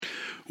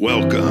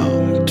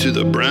Welcome to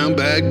the Brown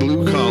Bag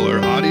Blue Collar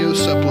Audio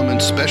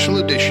Supplement Special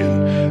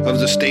Edition of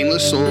the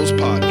Stainless Souls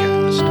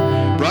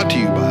Podcast, brought to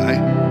you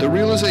by the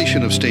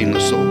Realization of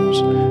Stainless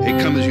Souls, a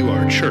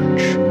come-as-you-are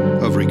church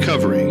of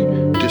recovery,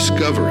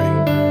 discovery,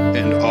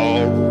 and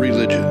all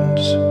religions.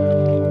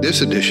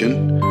 This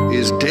edition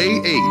is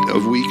Day 8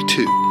 of Week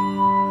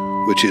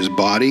 2, which is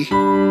Body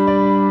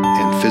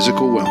and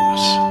Physical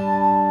Wellness.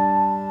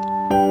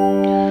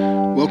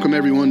 Welcome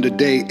everyone to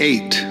Day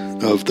 8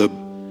 of the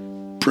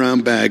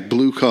Brown Bag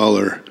Blue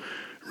Collar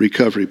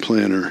Recovery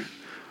Planner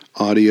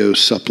Audio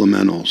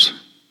Supplementals.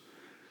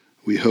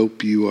 We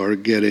hope you are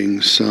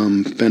getting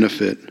some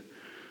benefit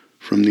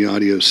from the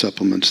audio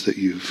supplements that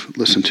you've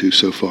listened to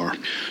so far.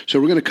 So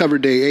we're going to cover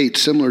Day 8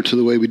 similar to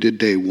the way we did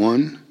Day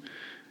 1,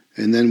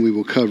 and then we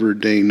will cover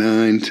Day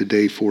 9 to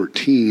Day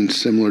 14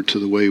 similar to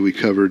the way we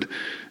covered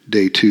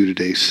Day 2 to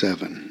Day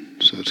 7.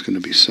 So it's going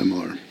to be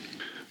similar.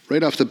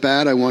 Right off the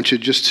bat, I want you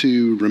just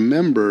to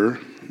remember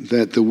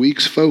that the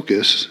week's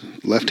focus,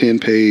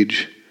 left-hand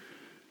page,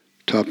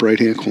 top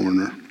right-hand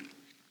corner,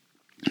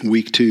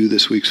 Week 2,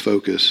 this week's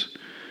focus,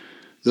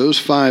 those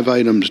 5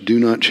 items do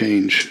not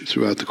change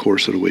throughout the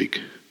course of the week.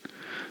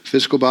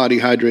 Physical body,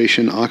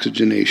 hydration,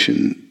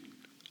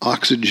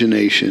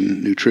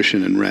 oxygenation,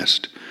 nutrition, and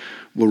rest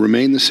will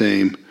remain the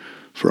same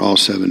for all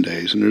 7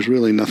 days. And there's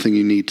really nothing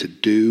you need to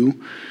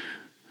do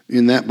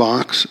in that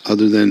box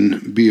other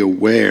than be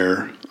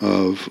aware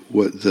of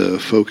what the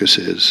focus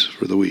is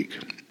for the week.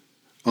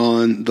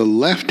 On the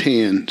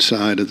left-hand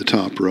side of the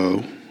top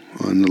row,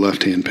 on the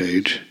left-hand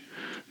page,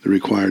 the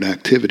required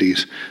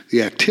activities,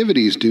 the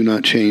activities do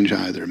not change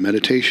either.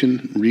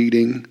 Meditation,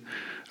 reading,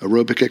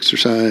 aerobic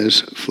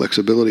exercise,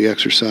 flexibility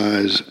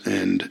exercise,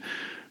 and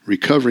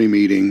recovery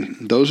meeting,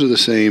 those are the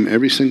same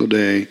every single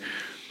day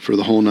for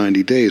the whole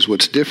 90 days.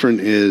 What's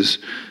different is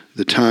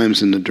the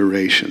times and the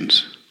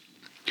durations.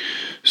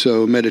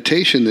 So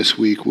meditation this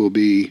week will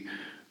be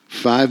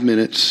 5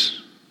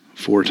 minutes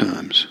 4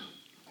 times.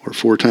 Or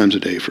 4 times a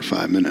day for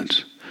 5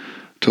 minutes,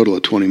 total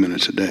of 20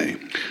 minutes a day.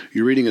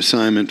 Your reading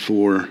assignment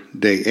for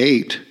Day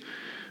 8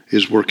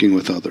 is working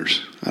with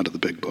others out of the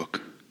big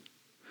book.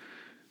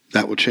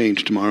 That will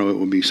change tomorrow. It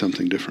will be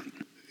something different.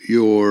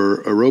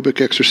 Your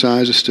aerobic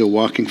exercise is still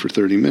walking for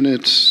 30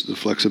 minutes. The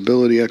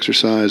flexibility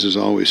exercise is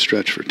always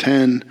stretch for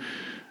 10.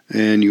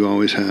 And you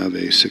always have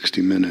a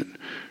 60-minute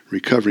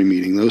recovery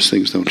meeting. Those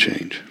things don't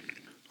change.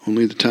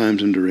 Only the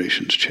times and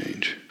durations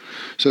change.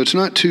 So it's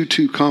not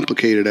too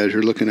complicated as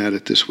you're looking at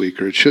it this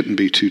week, or it shouldn't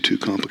be too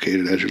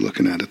complicated as you're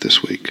looking at it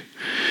this week.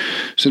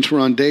 Since we're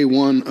on Day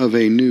 1 of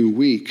a new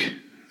week,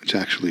 it's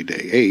actually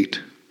Day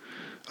 8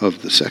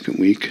 of the second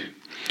week,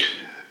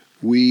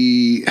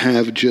 we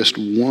have just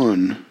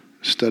one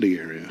study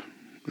area,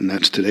 and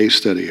that's today's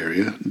study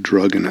area,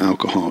 drug and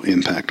alcohol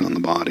impact on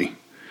the body.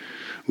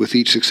 With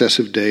each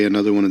successive day,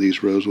 another one of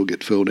these rows will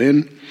get filled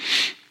in,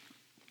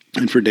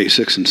 and for Day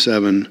 6 and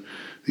 7,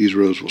 these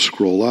rows will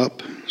scroll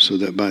up so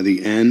that by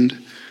the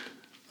end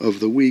of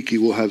the week,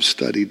 you will have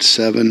studied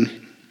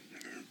 7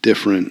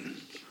 different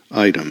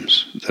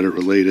items that are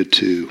related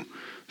to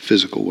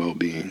physical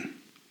well-being.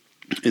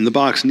 In the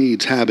box,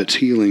 needs, habits,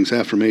 healings,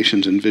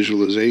 affirmations, and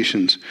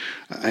visualizations.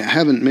 I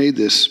haven't made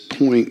this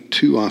point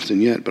too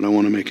often yet, but I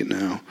want to make it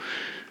now.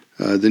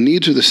 The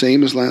needs are the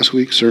same as last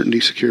week: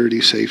 certainty,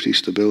 security, safety,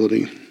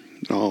 stability,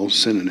 all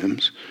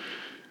synonyms.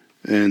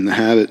 And the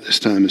habit this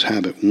time is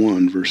habit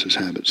 1 versus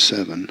habit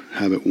 7.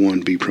 Habit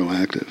 1, be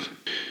proactive.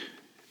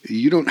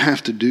 You don't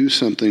have to do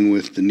something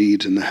with the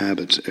needs and the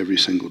habits every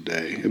single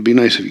day. It'd be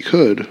nice if you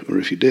could, or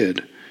if you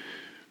did.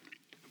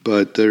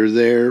 But they're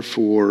there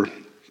for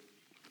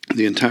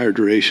the entire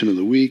duration of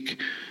the week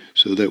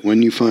so that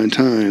when you find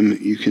time,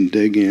 you can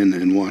dig in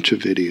and watch a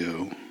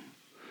video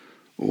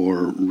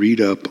or read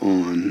up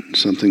on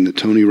something that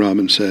Tony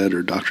Robbins said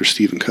or Dr.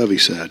 Stephen Covey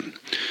said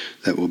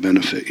that will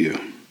benefit you.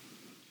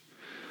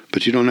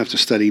 But you don't have to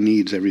study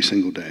needs every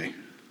single day.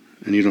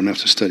 And you don't have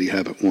to study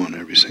habit 1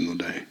 every single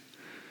day.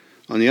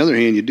 On the other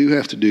hand, you do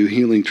have to do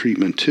healing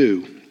treatment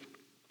 2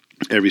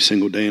 every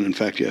single day. And in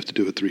fact, you have to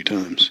do it 3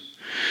 times.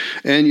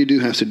 And you do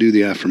have to do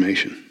the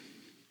affirmation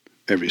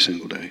every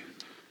single day.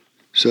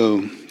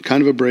 So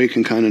kind of a break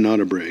and kind of not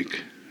a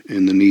break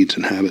in the needs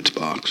and habits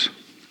box.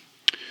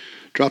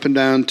 Dropping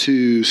down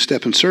to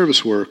step and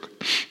service work,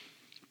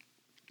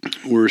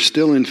 we're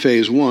still in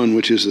phase 1,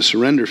 which is the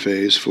surrender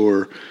phase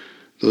for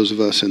those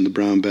of us in the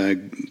brown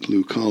bag,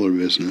 blue collar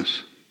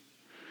business.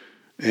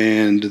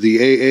 And the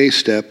AA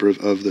step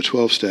of the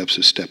 12 steps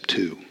is step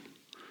 2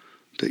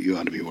 that you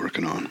ought to be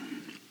working on.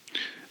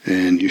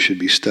 And you should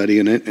be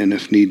studying it, and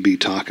if need be,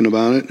 talking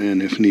about it,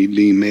 and if need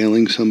be,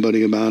 mailing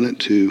somebody about it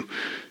to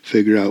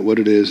figure out what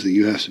it is that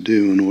you have to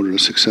do in order to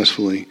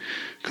successfully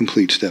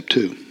complete step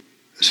 2.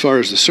 As far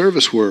as the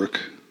service work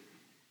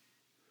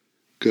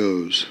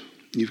goes,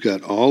 you've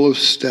got all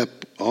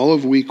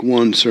of week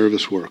 1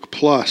 service work,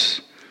 plus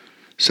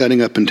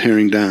setting up and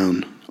tearing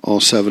down all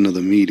 7 of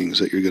the meetings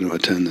that you're going to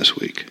attend this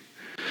week.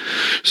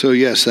 So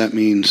yes, that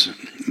means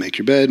make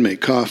your bed, make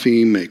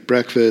coffee, make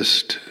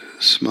breakfast,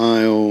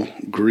 smile,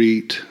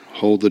 greet,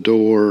 hold the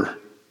door,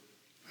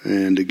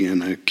 And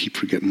again, I keep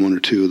forgetting one or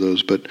two of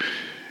those. But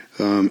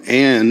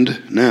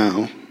and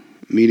now,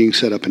 meeting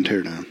set up and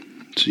tear down.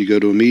 So you go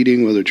to a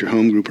meeting, whether it's your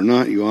home group or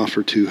not, you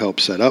offer to help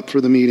set up for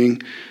the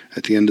meeting.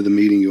 At the end of the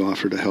meeting, you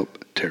offer to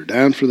help tear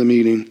down for the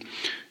meeting.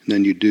 And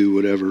then you do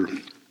whatever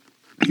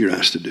you're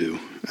asked to do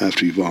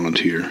after you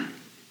volunteer.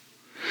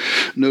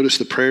 Notice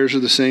the prayers are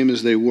the same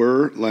as they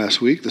were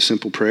last week, the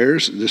simple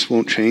prayers. This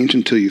won't change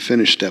until you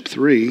finish step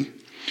 3.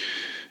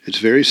 It's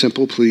very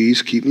simple.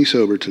 Please keep me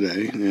sober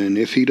today. And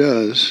if he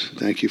does,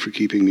 thank you for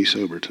keeping me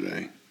sober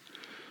today.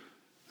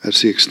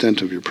 That's the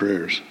extent of your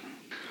prayers.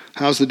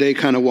 How's the day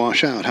kind of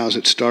wash out? How's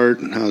it start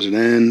and how's it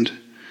end?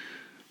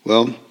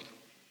 Well,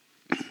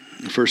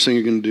 the first thing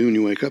you're going to do when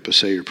you wake up is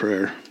say your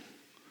prayer.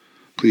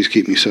 Please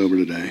keep me sober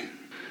today.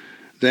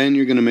 Then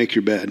you're going to make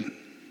your bed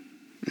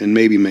and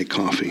maybe make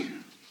coffee.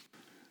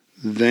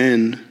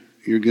 Then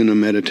you're going to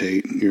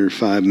meditate your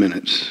 5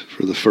 minutes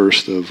for the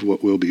first of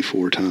what will be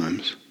 4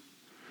 times.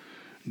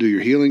 Do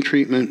your healing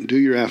treatment, do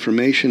your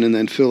affirmation, and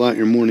then fill out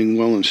your morning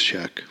wellness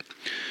check.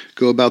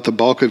 Go about the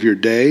bulk of your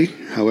day,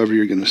 however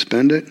you're going to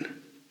spend it.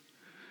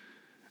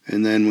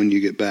 And then when you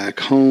get back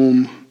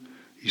home,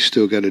 you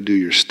still got to do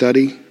your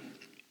study.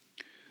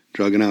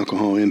 Drug and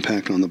alcohol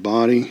impact on the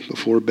body.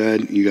 Before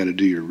bed, you got to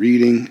do your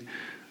reading,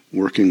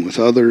 working with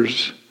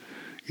others.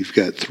 You've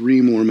got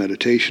 3 more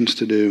meditations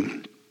to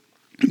do.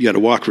 You got to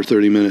walk for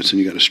 30 minutes and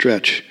you got to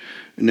stretch.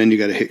 And then you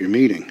got to hit your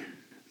meeting.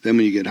 Then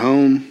when you get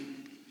home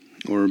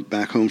or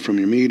back home from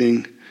your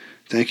meeting,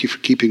 thank you for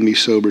keeping me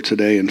sober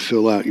today, and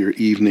fill out your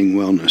evening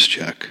wellness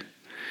check.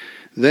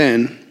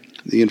 Then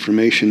the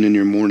information in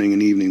your morning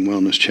and evening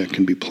wellness check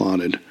can be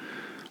plotted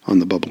on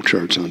the bubble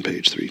charts on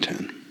page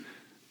 310.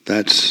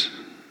 That's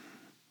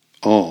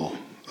all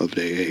of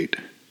day 8.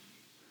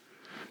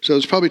 So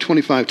it's probably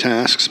 25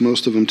 tasks.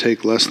 Most of them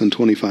take less than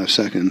 25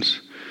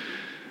 seconds.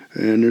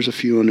 And there's a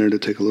few in there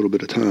that take a little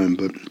bit of time.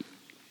 But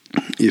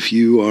if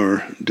you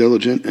are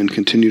diligent and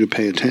continue to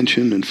pay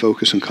attention and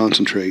focus and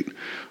concentrate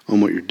on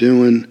what you're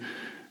doing,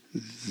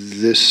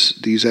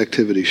 these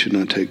activities should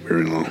not take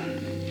very long.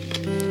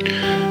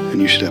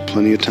 And you should have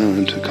plenty of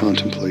time to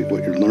contemplate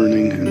what you're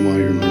learning and why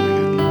you're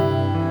learning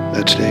it.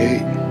 That's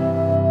day 8.